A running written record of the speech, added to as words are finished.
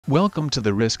Welcome to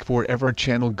the Risk Forever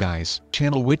channel guys,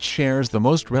 channel which shares the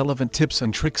most relevant tips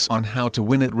and tricks on how to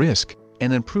win at Risk,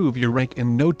 and improve your rank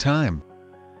in no time.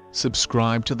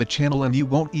 Subscribe to the channel and you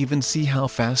won't even see how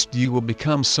fast you will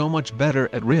become so much better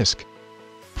at Risk.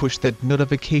 Push that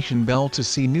notification bell to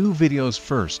see new videos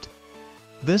first.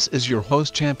 This is your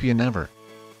host ChampionEver.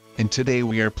 And today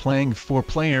we are playing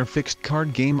 4-player fixed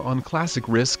card game on classic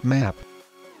Risk map.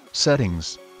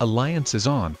 Settings, alliances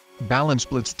on. Balance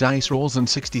blitz dice rolls in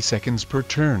 60 seconds per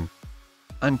turn.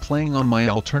 I'm playing on my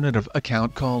alternative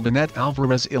account called Annette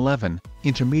Alvarez 11,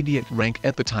 intermediate rank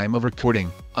at the time of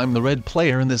recording. I'm the red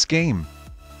player in this game.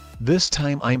 This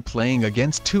time I'm playing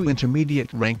against 2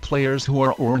 intermediate rank players who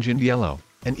are orange and yellow,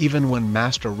 and even 1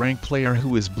 master rank player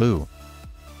who is blue.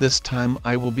 This time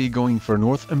I will be going for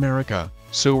North America,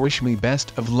 so wish me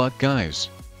best of luck guys.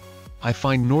 I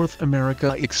find North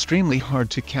America extremely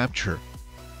hard to capture.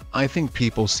 I think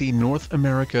people see North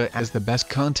America as the best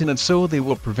continent, so they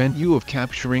will prevent you of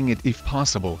capturing it if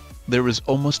possible. There is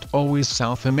almost always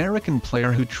South American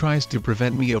player who tries to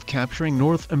prevent me of capturing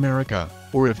North America,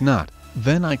 or if not,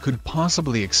 then I could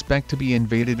possibly expect to be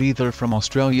invaded either from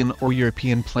Australian or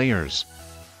European players.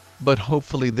 But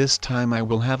hopefully this time I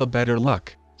will have a better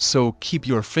luck, so keep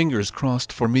your fingers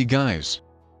crossed for me guys.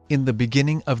 In the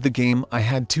beginning of the game I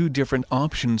had 2 different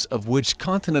options of which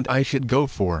continent I should go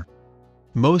for.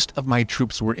 Most of my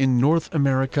troops were in North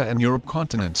America and Europe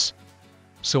continents,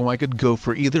 so I could go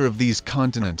for either of these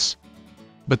continents.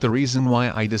 But the reason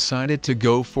why I decided to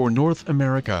go for North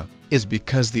America is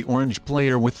because the orange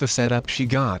player with the setup she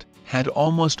got had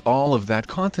almost all of that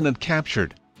continent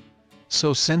captured.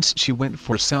 So since she went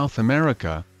for South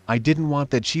America, I didn't want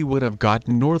that she would have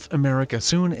gotten North America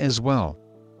soon as well.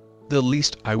 The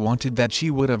least I wanted that she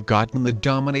would have gotten the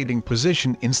dominating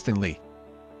position instantly.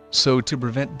 So to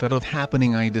prevent that of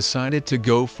happening I decided to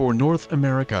go for North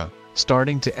America,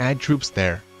 starting to add troops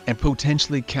there, and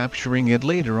potentially capturing it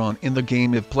later on in the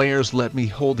game if players let me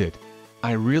hold it.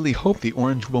 I really hope the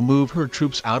orange will move her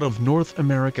troops out of North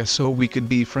America so we could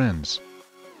be friends.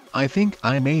 I think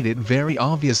I made it very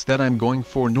obvious that I'm going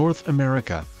for North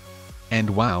America.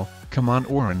 And wow, come on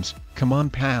orange, come on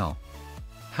pal.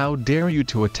 How dare you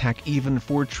to attack even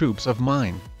 4 troops of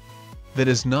mine? That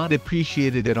is not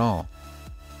appreciated at all.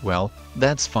 Well,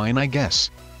 that's fine I guess.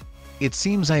 It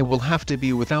seems I will have to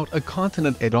be without a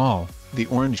continent at all. The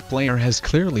orange player has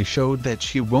clearly showed that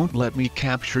she won't let me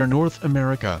capture North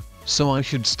America, so I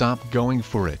should stop going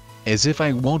for it, as if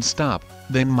I won't stop,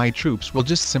 then my troops will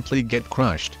just simply get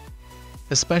crushed.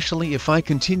 Especially if I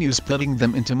continue splitting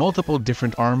them into multiple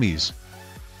different armies.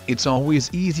 It's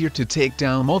always easier to take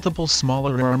down multiple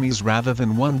smaller armies rather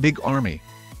than one big army.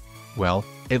 Well,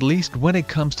 at least when it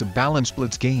comes to balanced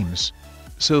blitz games.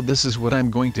 So this is what I'm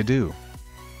going to do.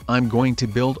 I'm going to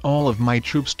build all of my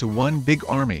troops to one big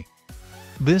army.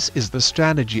 This is the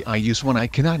strategy I use when I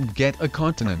cannot get a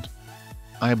continent.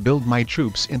 I build my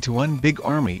troops into one big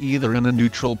army either in a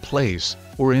neutral place,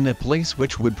 or in a place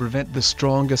which would prevent the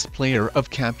strongest player of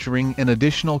capturing an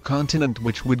additional continent,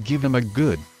 which would give him a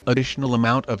good, additional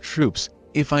amount of troops,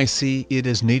 if I see it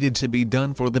is needed to be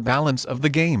done for the balance of the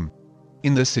game.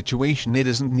 In this situation it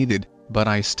isn't needed, but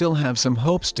I still have some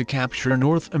hopes to capture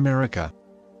North America.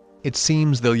 It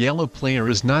seems the yellow player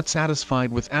is not satisfied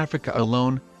with Africa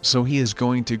alone, so he is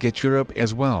going to get Europe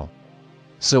as well.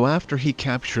 So after he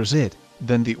captures it,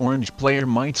 then the orange player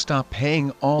might stop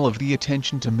paying all of the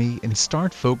attention to me and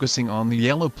start focusing on the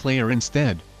yellow player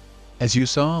instead. As you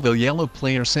saw, the yellow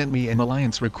player sent me an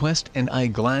alliance request and I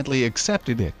gladly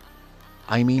accepted it.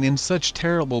 I mean, in such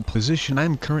terrible position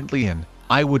I'm currently in,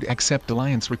 I would accept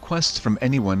alliance requests from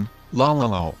anyone.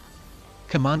 Lol.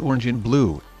 Come on orange and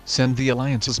blue, send the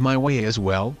alliances my way as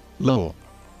well, lol.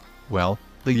 Well,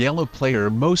 the yellow player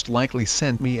most likely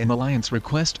sent me an alliance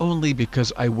request only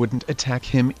because I wouldn't attack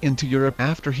him into Europe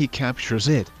after he captures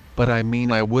it, but I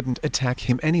mean I wouldn't attack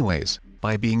him anyways.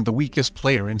 By being the weakest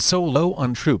player and so low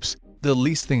on troops, the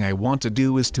least thing I want to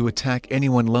do is to attack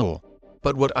anyone low.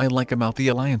 But what I like about the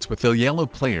alliance with the yellow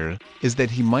player is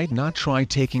that he might not try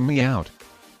taking me out.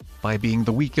 By being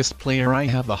the weakest player I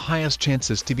have the highest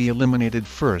chances to be eliminated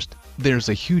first. There's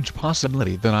a huge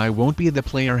possibility that I won't be the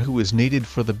player who is needed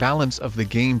for the balance of the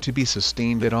game to be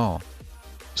sustained at all.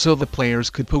 So the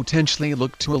players could potentially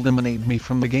look to eliminate me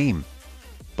from the game.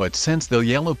 But since the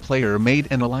yellow player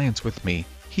made an alliance with me,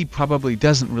 he probably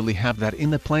doesn't really have that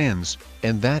in the plans,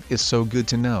 and that is so good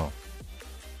to know.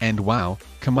 And wow,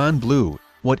 come on blue,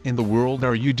 what in the world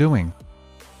are you doing?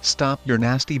 Stop your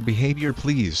nasty behavior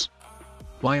please.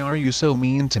 Why are you so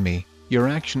mean to me? Your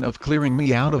action of clearing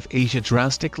me out of Asia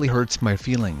drastically hurts my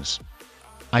feelings.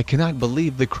 I cannot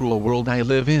believe the cruel world I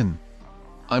live in.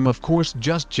 I'm of course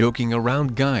just joking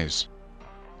around, guys.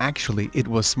 Actually, it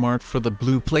was smart for the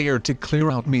blue player to clear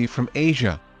out me from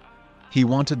Asia. He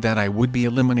wanted that I would be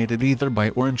eliminated either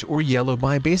by orange or yellow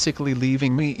by basically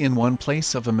leaving me in one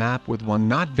place of the map with one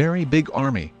not very big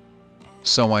army.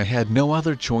 So I had no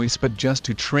other choice but just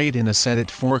to trade in a set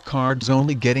at 4 cards,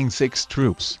 only getting 6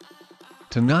 troops.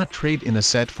 To not trade in a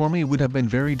set for me would have been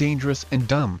very dangerous and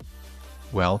dumb.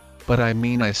 Well, but I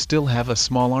mean, I still have a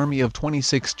small army of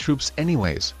 26 troops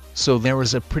anyways, so there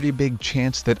is a pretty big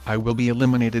chance that I will be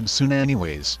eliminated soon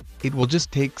anyways. It will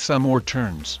just take some more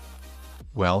turns.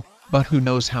 Well, but who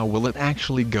knows how will it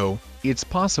actually go. It's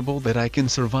possible that I can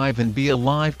survive and be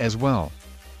alive as well.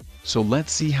 So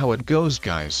let's see how it goes,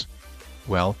 guys.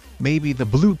 Well, maybe the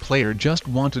blue player just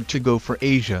wanted to go for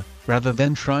Asia, rather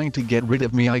than trying to get rid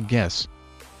of me, I guess.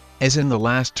 As in the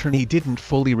last turn he didn't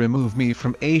fully remove me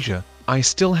from Asia, I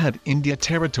still had India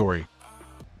territory.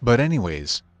 But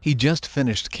anyways, he just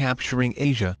finished capturing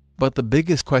Asia, but the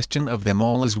biggest question of them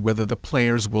all is whether the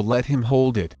players will let him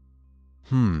hold it.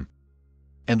 And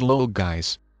lol,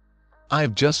 guys.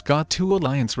 I've just got 2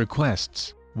 alliance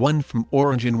requests, one from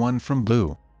orange and one from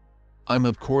blue. I'm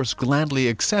of course gladly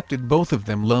accepted both of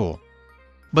them, lol.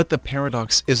 But the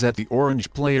paradox is that the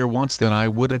orange player wants that I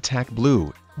would attack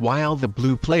blue, while the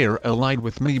blue player allied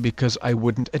with me because I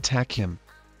wouldn't attack him.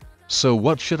 So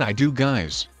what should I do,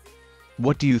 guys?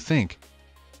 What do you think?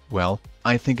 Well,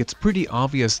 I think it's pretty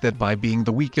obvious that by being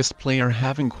the weakest player,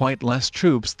 having quite less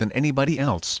troops than anybody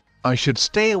else, I should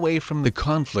stay away from the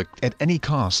conflict at any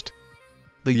cost.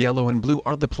 The yellow and blue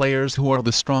are the players who are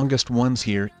the strongest ones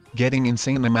here, getting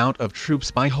insane amount of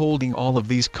troops by holding all of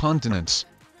these continents.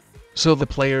 So the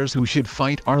players who should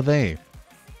fight are they.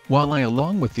 While I,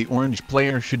 along with the orange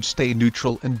player, should stay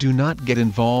neutral and do not get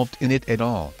involved in it at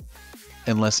all.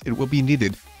 Unless it will be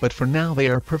needed, but for now they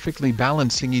are perfectly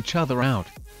balancing each other out.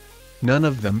 None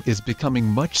of them is becoming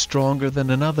much stronger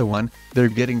than another one, they're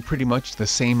getting pretty much the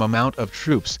same amount of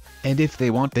troops, and if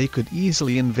they want they could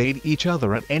easily invade each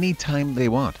other at any time they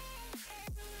want.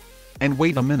 And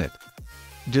wait a minute.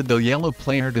 Did the yellow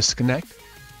player disconnect?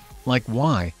 Like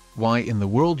why in the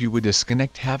world you would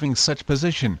disconnect having such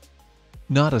position?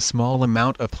 Not a small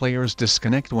amount of players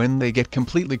disconnect when they get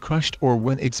completely crushed or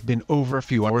when it's been over a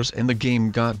few hours and the game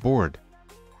got bored.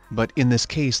 But in this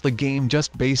case the game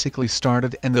just basically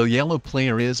started and the yellow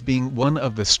player is being one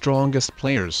of the strongest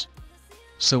players.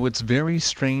 So it's very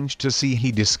strange to see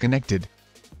he disconnected.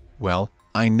 Well,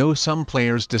 I know some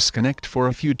players disconnect for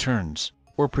a few turns,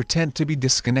 or pretend to be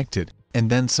disconnected, and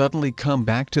then suddenly come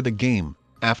back to the game,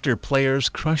 after players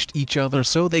crushed each other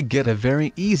so they get a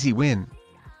very easy win.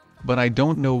 But I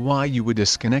don't know why you would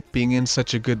disconnect being in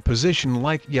such a good position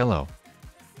like yellow.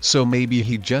 So maybe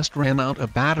he just ran out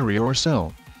of battery or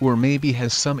so. Or maybe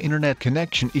has some internet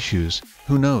connection issues,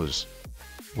 who knows.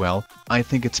 Well, I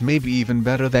think it's maybe even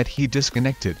better that he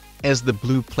disconnected, as the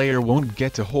blue player won't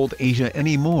get to hold Asia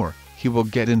anymore, he will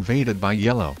get invaded by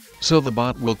yellow, so the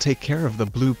bot will take care of the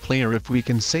blue player if we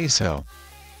can say so.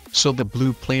 So the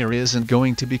blue player isn't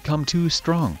going to become too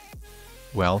strong.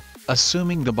 Well,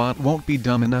 assuming the bot won't be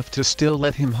dumb enough to still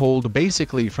let him hold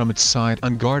basically from its side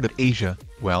unguarded Asia,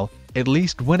 well, at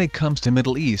least when it comes to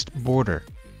Middle East border.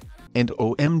 And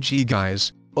OMG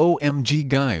guys,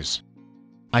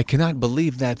 I cannot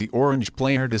believe that the orange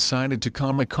player decided to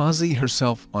kamikaze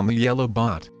herself on the yellow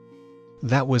bot.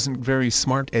 That wasn't very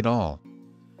smart at all.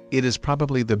 It is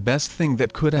probably the best thing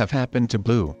that could have happened to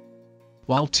blue.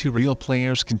 While 2 real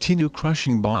players continue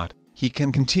crushing bot, he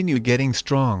can continue getting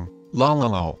strong,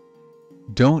 lol.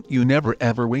 Don't you never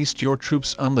ever waste your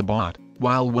troops on the bot,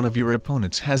 while one of your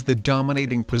opponents has the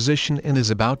dominating position and is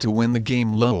about to win the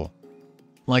game, lol.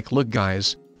 Like look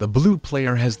guys, the blue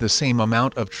player has the same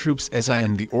amount of troops as I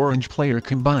and the orange player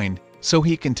combined, so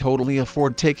he can totally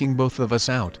afford taking both of us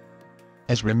out.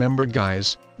 As remember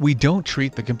guys, we don't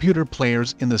treat the computer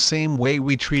players in the same way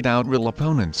we treat out real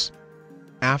opponents.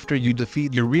 After you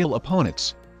defeat your real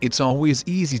opponents, it's always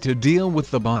easy to deal with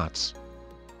the bots.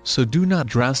 So do not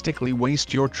drastically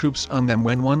waste your troops on them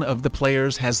when one of the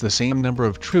players has the same number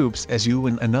of troops as you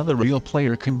and another real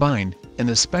player combined, and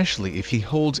especially if he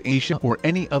holds Asia or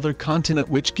any other continent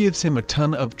which gives him a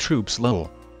ton of troops,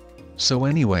 lol. So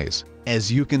anyways,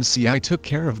 as you can see I took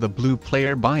care of the blue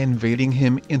player by invading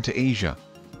him into Asia.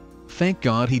 Thank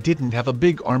God he didn't have a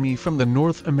big army from the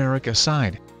North America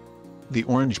side. The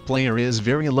orange player is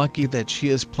very lucky that she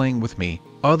is playing with me,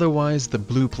 otherwise the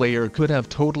blue player could have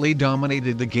totally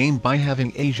dominated the game by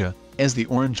having Asia, as the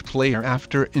orange player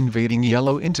after invading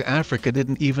yellow into Africa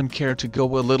didn't even care to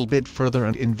go a little bit further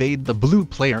and invade the blue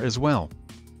player as well.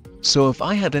 So if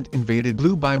I hadn't invaded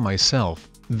blue by myself,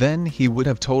 then he would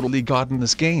have totally gotten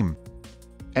this game.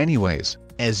 Anyways,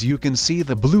 as you can see,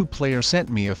 the blue player sent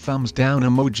me a thumbs down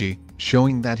emoji,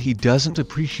 showing that he doesn't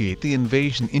appreciate the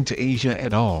invasion into Asia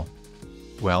at all.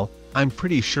 Well, I'm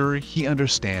pretty sure he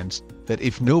understands that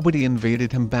if nobody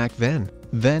invaded him back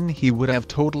then he would have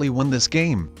totally won this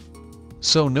game.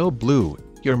 So no blue,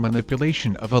 your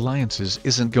manipulation of alliances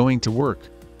isn't going to work.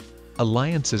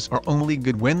 Alliances are only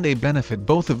good when they benefit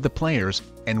both of the players,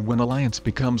 and when alliance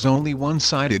becomes only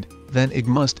one-sided, then it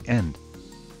must end.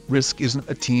 Risk isn't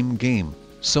a team game,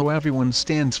 so everyone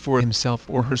stands for himself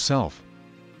or herself.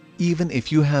 Even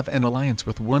if you have an alliance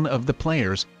with one of the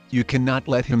players, you cannot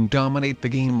let him dominate the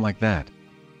game like that.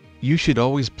 You should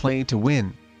always play to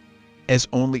win, as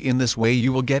only in this way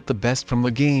you will get the best from the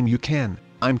game you can.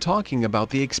 I'm talking about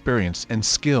the experience and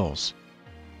skills.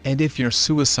 And if you're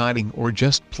suiciding or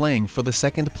just playing for the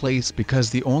second place because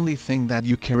the only thing that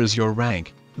you care is your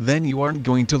rank, then you aren't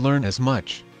going to learn as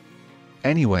much.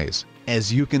 Anyways,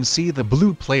 as you can see, the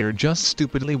blue player just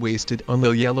stupidly wasted on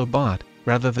the yellow bot,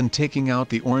 rather than taking out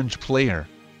the orange player.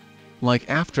 Like,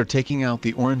 after taking out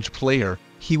the orange player,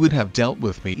 he would have dealt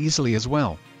with me easily as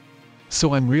well.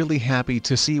 So I'm really happy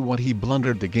to see what he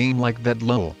blundered the game like that.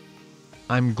 Lol.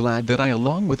 I'm glad that I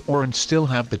along with orange still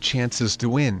have the chances to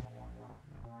win.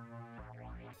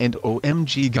 And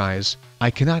OMG guys, I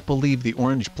cannot believe the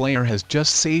orange player has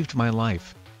just saved my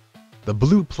life. The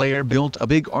blue player built a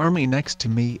big army next to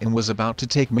me and was about to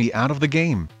take me out of the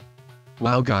game.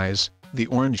 Wow guys, the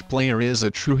orange player is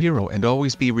a true hero and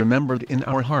always be remembered in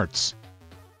our hearts.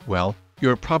 Well,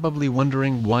 you're probably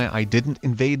wondering why I didn't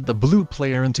invade the blue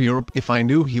player into Europe if I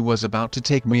knew he was about to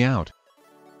take me out.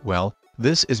 Well,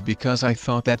 this is because I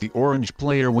thought that the orange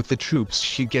player with the troops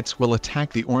she gets will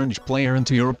attack the orange player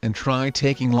into Europe and try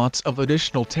taking lots of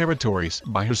additional territories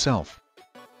by herself.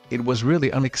 It was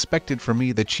really unexpected for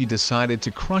me that she decided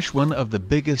to crush one of the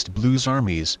biggest blues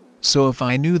armies, so if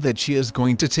I knew that she is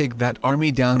going to take that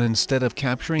army down instead of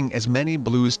capturing as many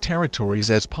blues territories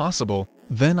as possible,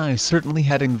 then I certainly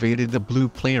had invaded the blue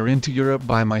player into Europe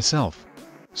by myself.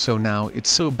 So now it's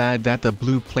so bad that the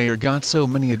blue player got so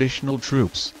many additional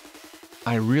troops.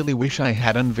 I really wish I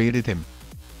had invaded him.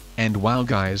 And wow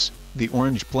guys, the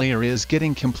orange player is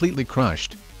getting completely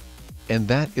crushed. And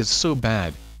that is so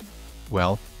bad.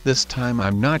 Well, this time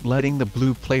I'm not letting the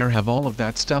blue player have all of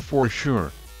that stuff for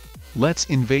sure. Let's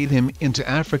invade him into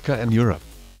Africa and Europe.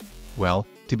 Well,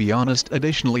 to be honest,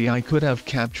 additionally I could have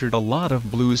captured a lot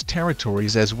of blues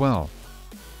territories as well.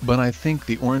 But I think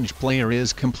the orange player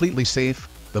is completely safe.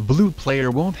 The blue player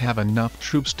won't have enough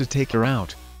troops to take her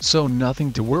out, so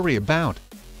nothing to worry about.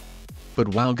 But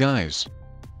wow guys,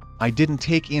 I didn't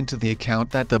take into the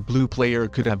account that the blue player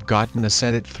could have gotten a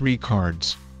set at 3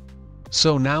 cards.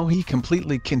 So now he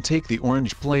completely can take the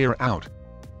orange player out.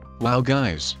 Wow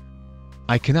guys,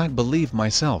 I cannot believe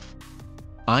myself.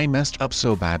 I messed up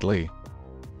so badly.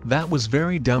 That was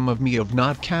very dumb of me of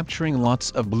not capturing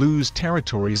lots of blues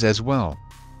territories as well.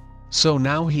 So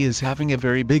now he is having a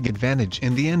very big advantage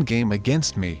in the endgame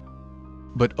against me.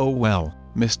 But oh well,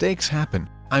 mistakes happen.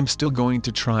 I'm still going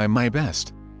to try my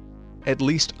best. At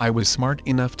least I was smart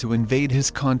enough to invade his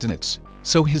continents,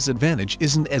 so his advantage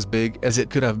isn't as big as it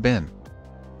could have been.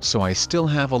 So I still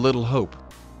have a little hope.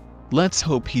 Let's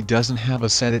hope he doesn't have a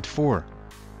set at 4.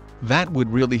 That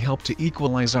would really help to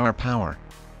equalize our power.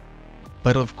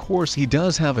 But of course he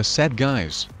does have a set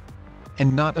guys.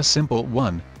 And not a simple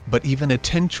one, but even a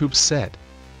 10 troop set.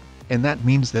 And that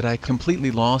means that I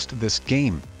completely lost this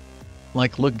game.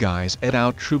 Like, look guys at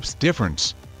our troops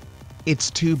difference. It's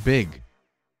too big.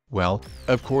 Well,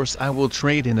 of course I will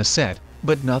trade in a set,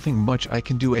 but nothing much I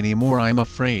can do anymore, I'm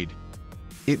afraid.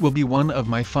 It will be one of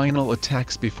my final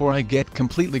attacks before I get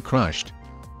completely crushed.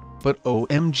 But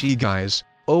OMG guys,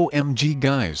 OMG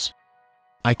guys.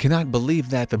 I cannot believe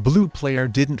that the blue player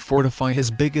didn't fortify his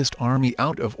biggest army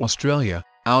out of Australia,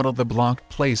 out of the blocked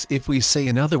place if we say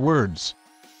in other words.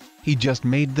 He just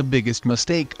made the biggest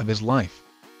mistake of his life.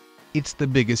 It's the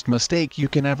biggest mistake you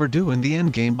can ever do in the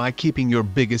endgame by keeping your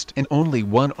biggest and only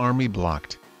one army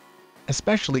blocked.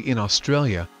 Especially in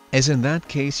Australia, as in that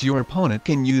case your opponent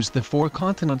can use the 4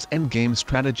 continents endgame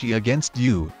strategy against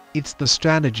you. It's the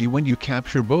strategy when you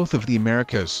capture both of the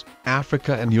Americas,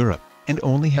 Africa and Europe, and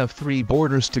only have 3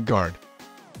 borders to guard.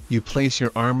 You place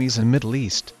your armies in Middle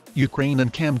East, Ukraine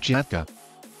and Kamchatka.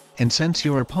 And since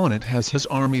your opponent has his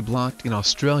army blocked in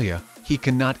Australia, he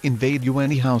cannot invade you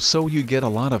anyhow, so you get a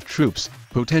lot of troops,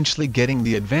 potentially getting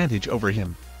the advantage over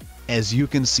him. As you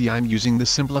can see, I'm using the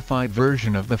simplified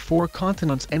version of the 4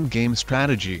 continents endgame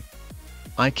strategy.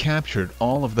 I captured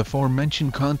all of the 4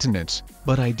 mentioned continents,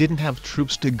 but I didn't have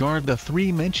troops to guard the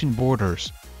 3 mentioned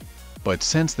borders. But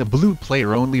since the blue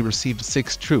player only received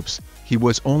 6 troops, he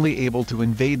was only able to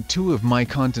invade 2 of my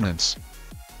continents.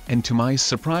 And to my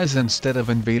surprise, instead of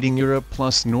invading Europe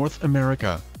plus North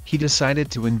America, he decided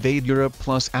to invade Europe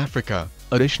plus Africa,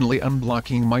 additionally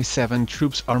unblocking my 7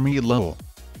 troops army. Lol.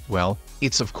 Well,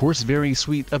 it's of course very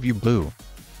sweet of you, Blue.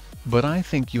 But I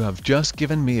think you have just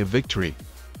given me a victory.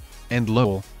 And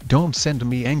lol, don't send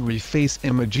me angry face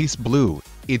emojis, Blue,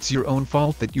 it's your own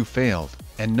fault that you failed,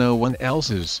 and no one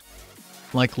else's.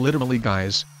 Like literally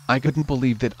guys, I couldn't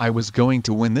believe that I was going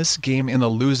to win this game in a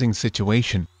losing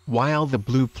situation, while the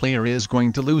blue player is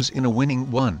going to lose in a winning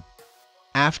one.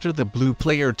 After the blue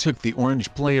player took the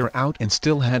orange player out and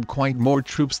still had quite more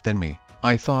troops than me,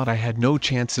 I thought I had no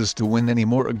chances to win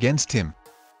anymore against him.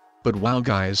 But wow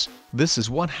guys, this is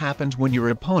what happens when your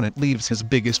opponent leaves his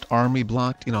biggest army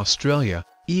blocked in Australia,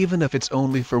 even if it's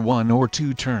only for 1 or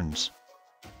 2 turns.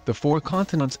 The 4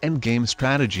 continents endgame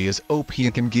strategy is OP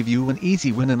and can give you an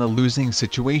easy win in a losing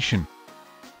situation.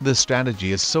 The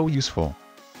strategy is so useful.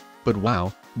 But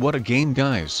wow, what a game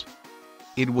guys.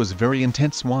 It was very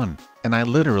intense one, and I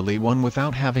literally won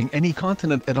without having any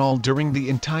continent at all during the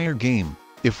entire game,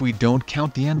 if we don't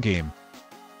count the endgame.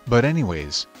 But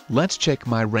anyways, let's check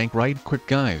my rank right quick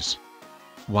guys.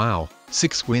 Wow,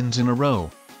 6 wins in a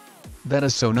row. That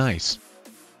is so nice.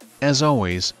 As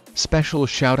always, special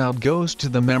shout out goes to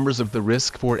the members of the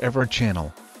Risk Forever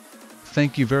channel.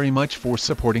 Thank you very much for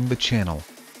supporting the channel.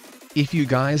 If you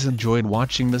guys enjoyed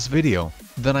watching this video,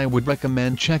 then I would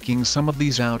recommend checking some of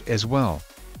these out as well.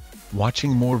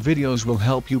 Watching more videos will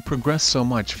help you progress so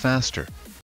much faster.